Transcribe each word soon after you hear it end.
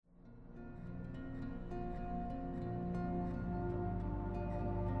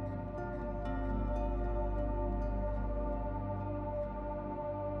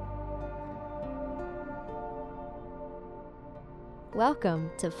Welcome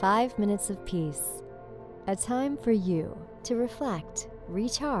to 5 Minutes of Peace, a time for you to reflect,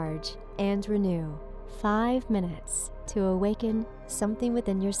 recharge, and renew. 5 minutes to awaken something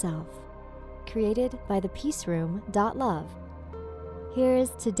within yourself. Created by thepeaceroom.love. Here is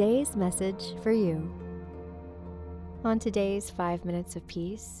today's message for you. On today's 5 Minutes of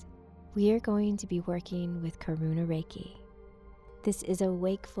Peace, we are going to be working with Karuna Reiki. This is a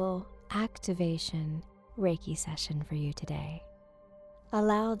wakeful activation Reiki session for you today.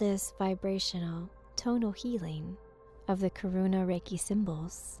 Allow this vibrational, tonal healing of the Karuna Reiki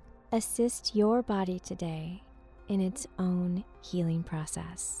symbols assist your body today in its own healing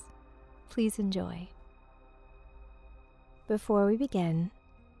process. Please enjoy. Before we begin,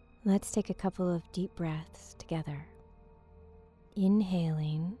 let's take a couple of deep breaths together.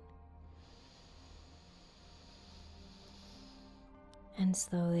 Inhaling and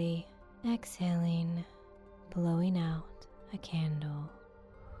slowly exhaling, blowing out a candle.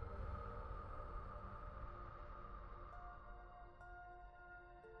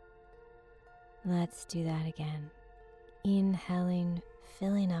 Let's do that again. Inhaling,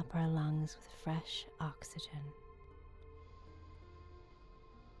 filling up our lungs with fresh oxygen.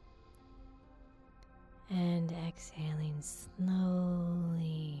 And exhaling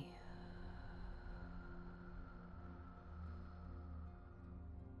slowly.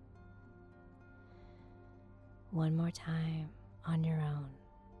 One more time on your own.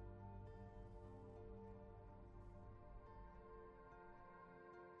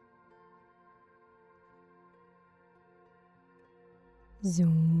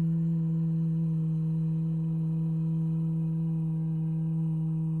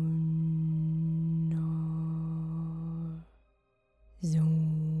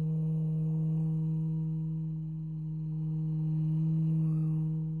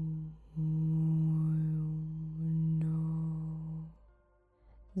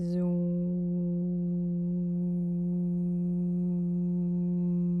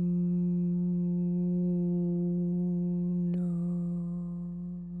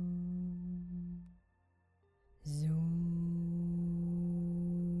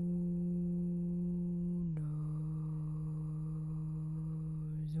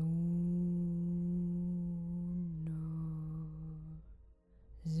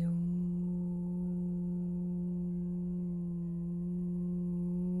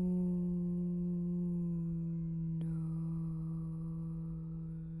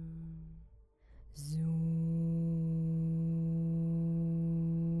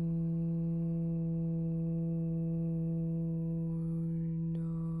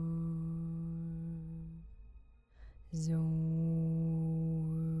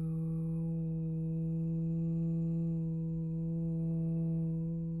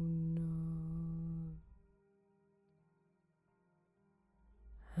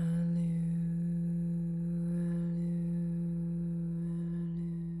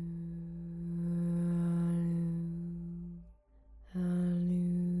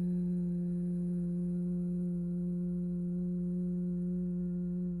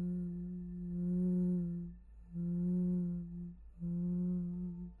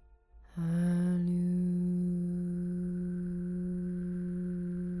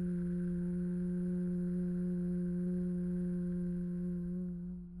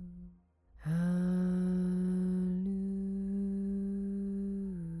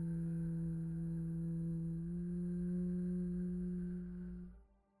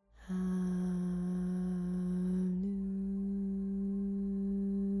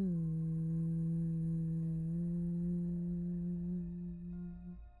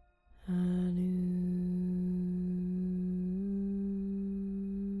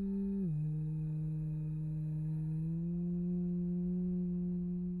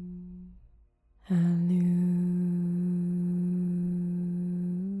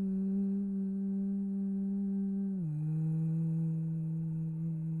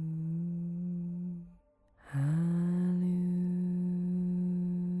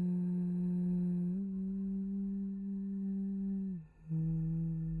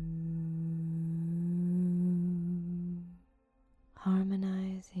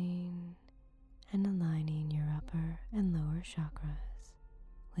 Harmonizing and aligning your upper and lower chakras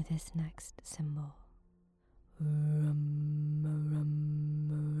with this next symbol.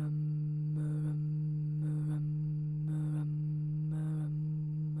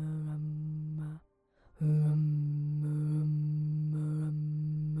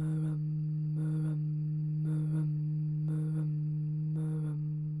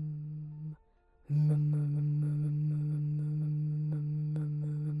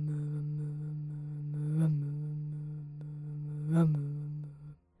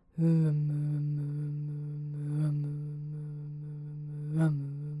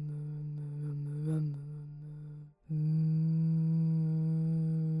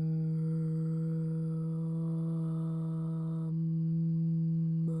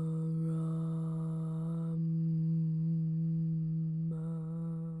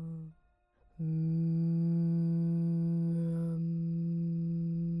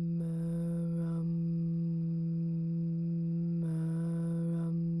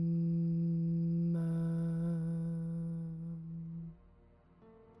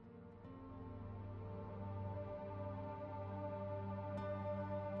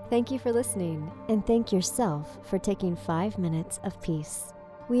 Thank you for listening, and thank yourself for taking 5 minutes of peace.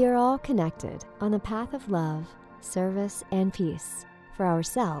 We are all connected on the path of love, service, and peace for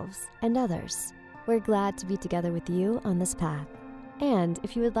ourselves and others. We're glad to be together with you on this path. And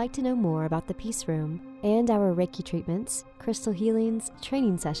if you would like to know more about the Peace Room and our Reiki treatments, crystal healings,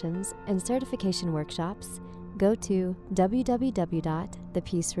 training sessions, and certification workshops, go to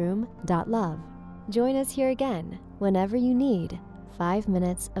www.thepeaceroom.love. Join us here again whenever you need 5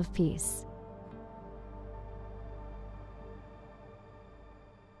 minutes of peace.